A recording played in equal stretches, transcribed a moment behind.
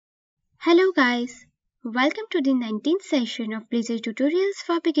Hello guys, welcome to the 19th session of Blazor tutorials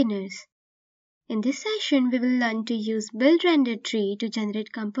for beginners. In this session, we will learn to use build render tree to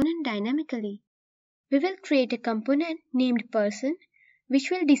generate component dynamically. We will create a component named person, which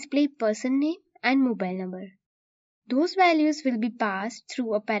will display person name and mobile number. Those values will be passed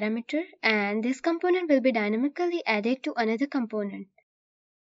through a parameter and this component will be dynamically added to another component.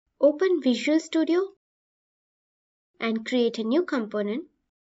 Open Visual Studio and create a new component.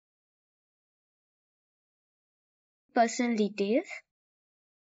 Personal details.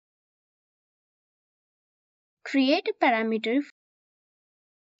 Create a parameter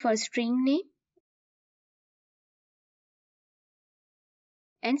for string name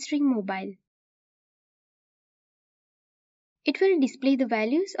and string mobile. It will display the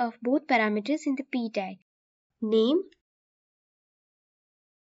values of both parameters in the p tag, name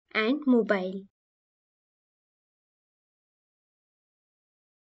and mobile.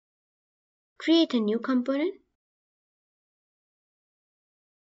 Create a new component.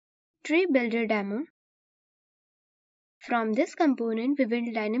 Tree Builder demo. From this component, we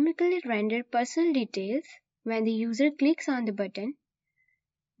will dynamically render personal details when the user clicks on the button.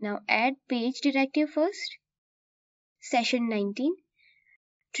 Now add page directive first. Session 19.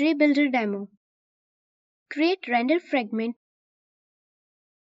 Tree Builder demo. Create render fragment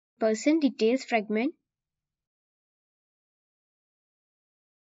person details fragment.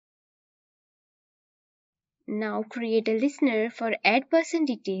 Now create a listener for add person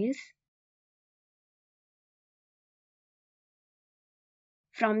details.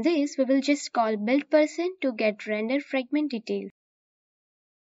 From this, we will just call build person to get render fragment details.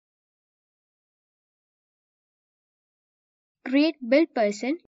 Create build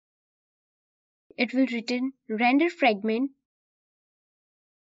person. It will return render fragment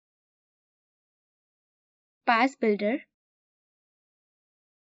pass builder.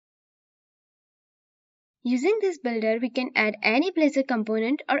 Using this builder, we can add any Blazor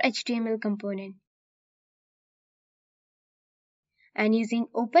component or HTML component. And using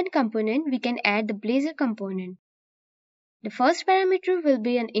open component, we can add the Blazor component. The first parameter will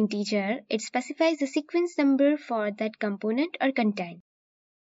be an integer. It specifies the sequence number for that component or content.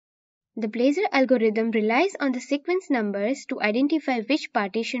 The Blazor algorithm relies on the sequence numbers to identify which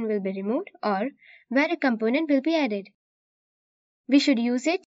partition will be removed or where a component will be added. We should use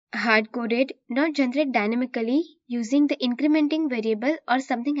it hard-coded, not generate dynamically using the incrementing variable or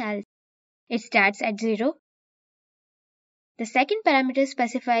something else. It starts at 0. The second parameter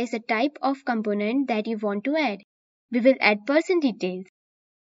specifies the type of component that you want to add. We will add person details.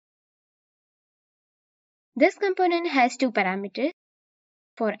 This component has two parameters.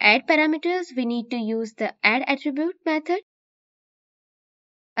 For add parameters, we need to use the add attribute method.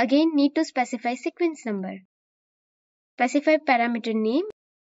 Again, need to specify sequence number. Specify parameter name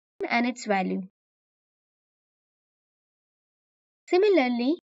and its value.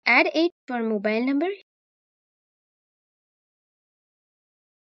 Similarly, add 8 for mobile number.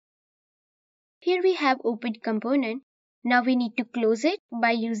 Here we have open component. Now we need to close it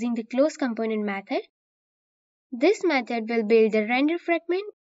by using the close component method. This method will build the render fragment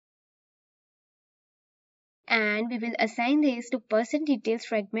and we will assign this to person details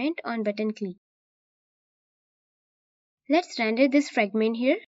fragment on button click. Let's render this fragment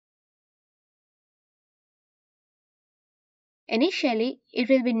here. Initially, it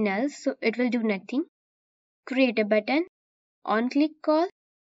will be null, so it will do nothing. Create a button, on click call,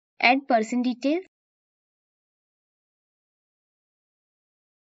 add person details.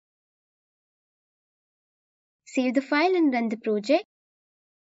 Save the file and run the project.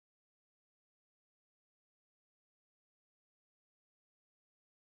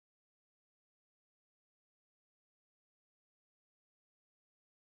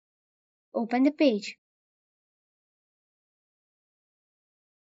 Open the page.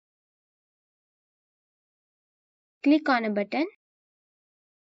 Click on a button.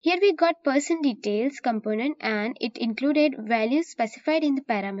 Here we got person details component and it included values specified in the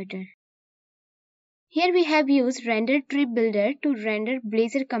parameter. Here we have used RenderTreeBuilder to render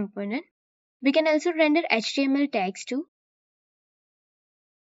Blazor component. We can also render HTML tags too.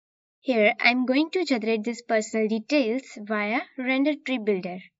 Here I am going to generate these personal details via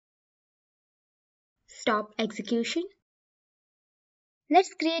RenderTreeBuilder. Stop execution.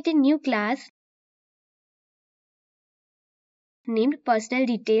 Let's create a new class named personal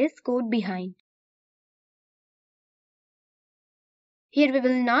details code behind. Here we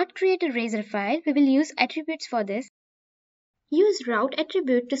will not create a razor file, we will use attributes for this. Use route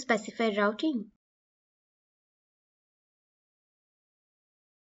attribute to specify routing.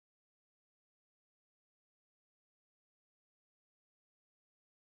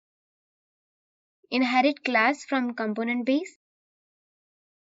 inherit class from component base.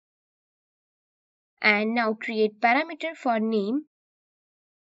 And now create parameter for name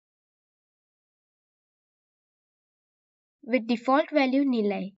with default value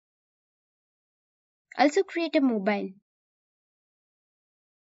Nilay. Also create a mobile.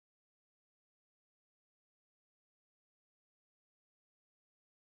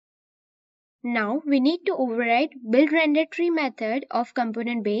 Now we need to override build render tree method of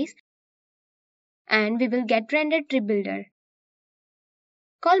component base, and we will get RenderTreeBuilder.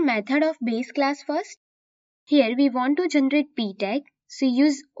 Call method of base class first. Here we want to generate p tag, so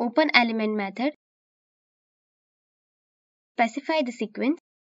use openElement method. Specify the sequence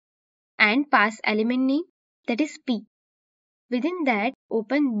and pass element name, that is p. Within that,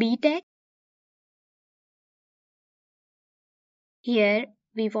 open b tag. Here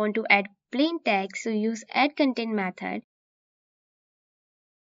we want to add plain text, so use addContent method.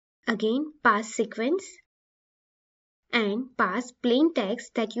 Again pass sequence and pass plain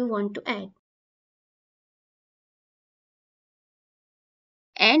text that you want to add.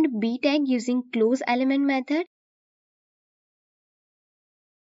 And b tag using closeElement method.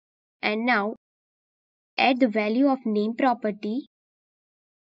 And now add the value of name property.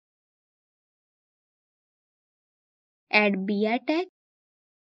 Add br tag.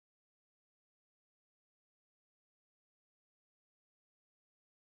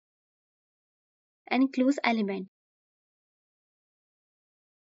 And close element.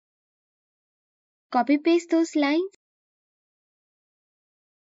 Copy paste those lines.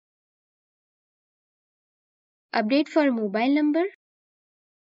 Update for mobile number.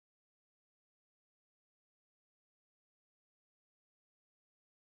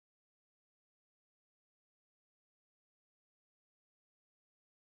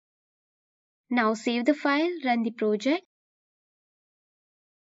 Now save the file, run the project.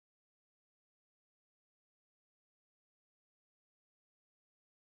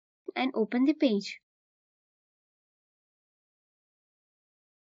 And open the page.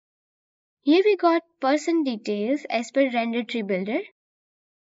 Here we got person details as per RenderTreeBuilder.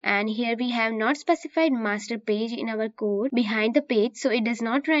 And here we have not specified master page in our code behind the page, so it does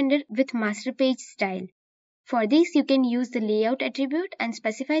not render with master page style. For this, you can use the layout attribute and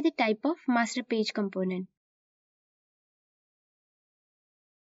specify the type of master page component.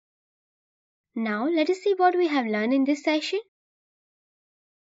 Now let us see what we have learned in this session.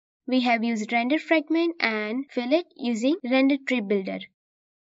 We have used render fragment and fillet using RenderTreeBuilder.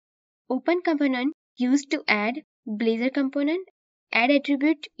 Open component used to add Blazor component, add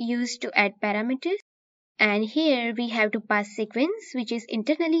attribute used to add parameters, and here we have to pass sequence, which is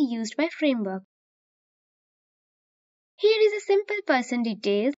internally used by framework. Here is a simple person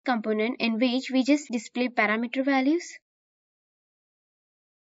details component in which we just display parameter values.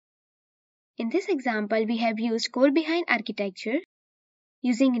 In this example, we have used code behind architecture.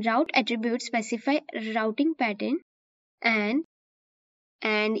 Using route attribute specify routing pattern, and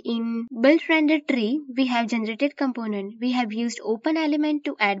in build render tree we have generated component. We have used openElement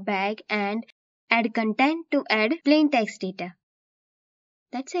to add bag and addContent to add plain text data.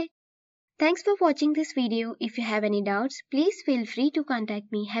 That's it. Thanks for watching this video. If you have any doubts, please feel free to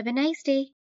contact me. Have a nice day.